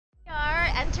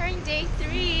entering day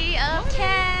 3 of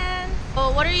Cannes.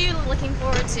 Well, what are you looking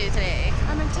forward to today?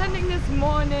 I'm attending this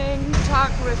morning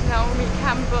talk with Naomi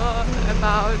Campbell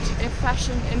about a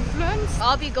fashion influence.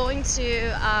 I'll be going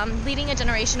to Leading a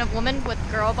Generation of Women with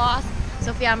Girl Boss,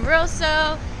 Sophia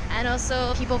Amoruso, and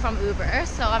also people from Uber.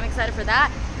 So I'm excited for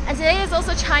that. And today is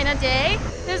also China Day.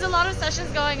 There's a lot of sessions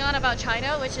going on about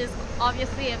China, which is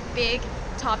obviously a big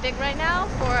topic right now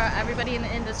for everybody in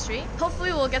the industry.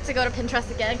 Hopefully we'll get to go to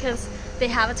Pinterest again because they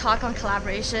have a talk on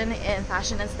collaboration in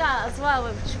fashion and style as well,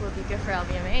 which will be good for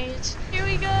LVMH. Here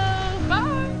we go!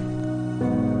 Bye!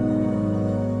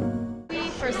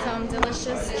 For some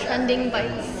delicious trending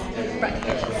bites of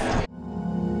breakfast.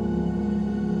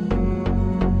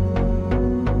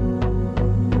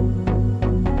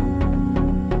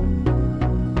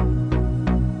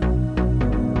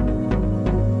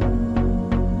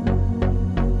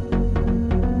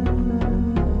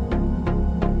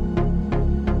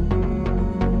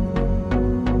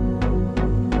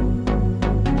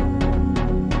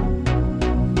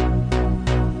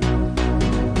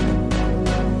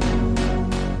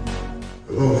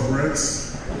 Hello,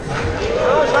 friends.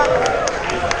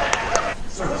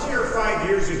 So I was here 5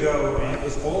 years ago, and it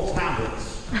was all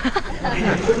tablets. And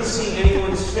you couldn't see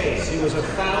anyone's face. It was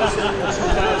 1,000 or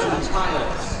 2,000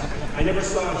 tiles. I never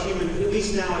saw a human, at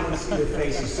least now I can see their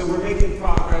faces. So we're making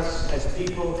progress as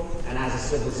people and as a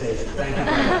civilization. Thank you.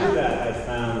 Through that, I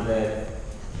found that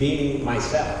being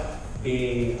myself,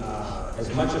 being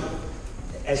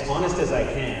as honest as I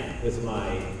can with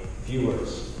my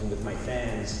viewers and with my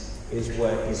fans, is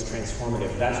what is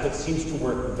transformative. That's what seems to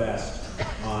work the best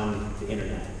on the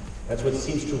internet. That's what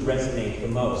seems to resonate the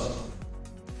most.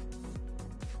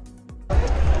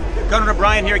 Conan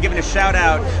O'Brien here giving a shout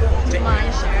out to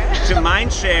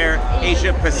Mindshare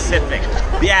Asia Pacific.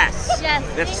 Yes,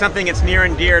 that's something that's near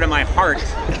and dear to my heart,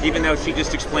 even though she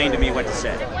just explained to me what to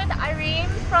say. With Irene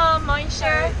from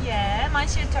Mindshare. Yeah,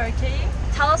 Mindshare Turkey.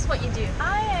 Tell us what you do.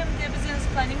 I am the business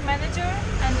planning manager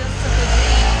and the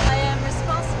strategy. I am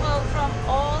responsible from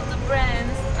all the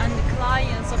brands and the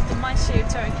clients of the Mindshare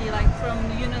Turkey, like from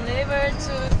Unilever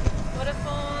to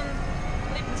Vodafone,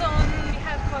 Lipton. We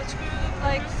have Coach Group,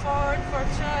 like Ford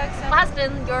trucks. What has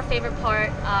been your favorite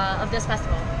part of this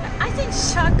festival? I think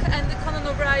Chuck and the Conan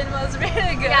O'Brien was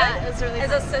really good. Yeah, it was really As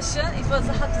fun. a session, it was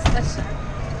the hottest session.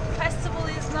 Festival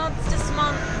is not just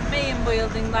one main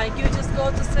building, like you just go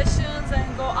to sessions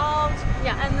and go out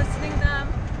and listening them.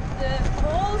 The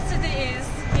whole city is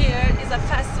a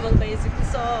festival basically,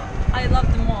 so I love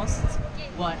the most.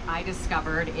 What I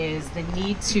discovered is the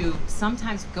need to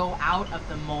sometimes go out of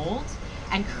the mold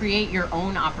and create your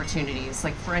own opportunities,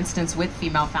 like for instance with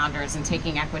female founders and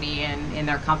taking equity in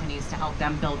their companies to help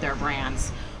them build their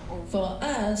brands. For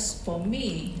us, for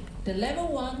me, the level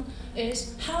 1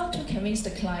 is how to convince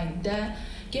the client that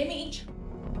gaming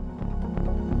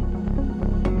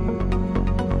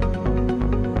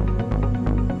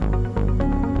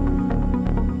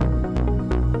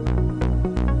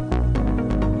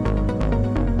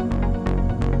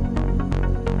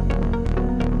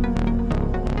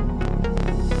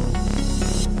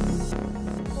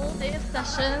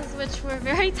sessions, which were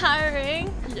very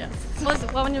tiring. Yes. Was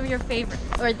one of your favorites,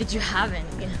 or did you have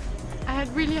any? I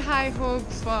had really high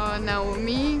hopes for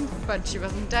Naomi, but she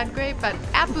wasn't that great. But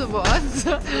Apple was.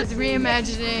 It was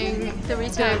reimagining the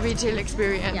retail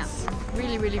experience. Yeah.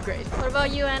 Really, really great. What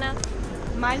about you, Anna?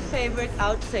 My favorite, I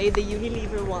would say the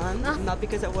Unilever one. Not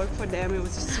because I work for them, it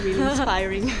was just really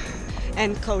inspiring.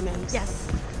 And Conan's. Yes.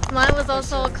 Mine was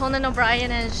also Conan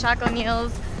O'Brien and Shaq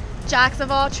O'Neal's Jacks of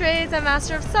all trades and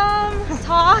master of some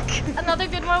talk. Another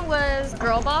good one was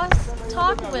Girl Boss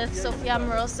talk with Sophia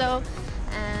Amoruso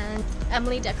and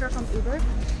Emily Decker from Uber.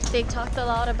 They talked a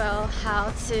lot about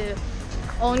how to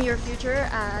own your future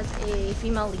as a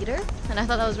female leader, and I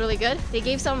thought that was really good. They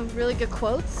gave some really good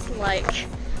quotes like,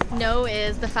 no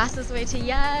is the fastest way to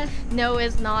yes, no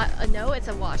is not a no, it's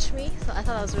a watch me. So I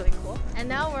thought that was really cool. And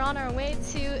now we're on our way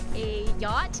to a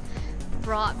yacht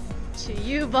brought to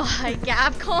you by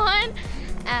Gabbcon,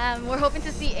 and we're hoping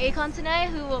to see Akon tonight,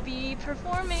 who will be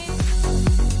performing.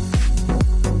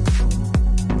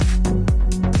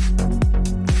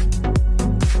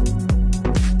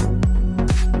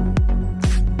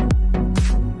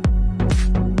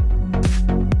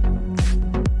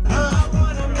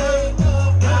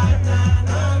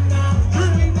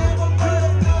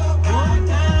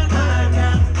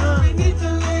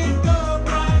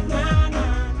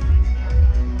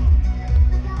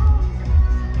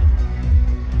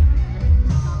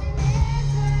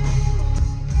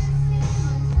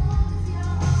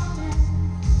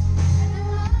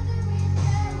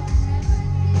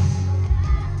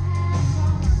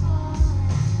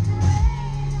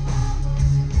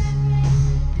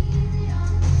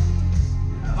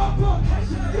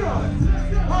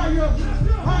 Higher,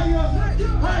 higher,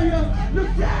 higher.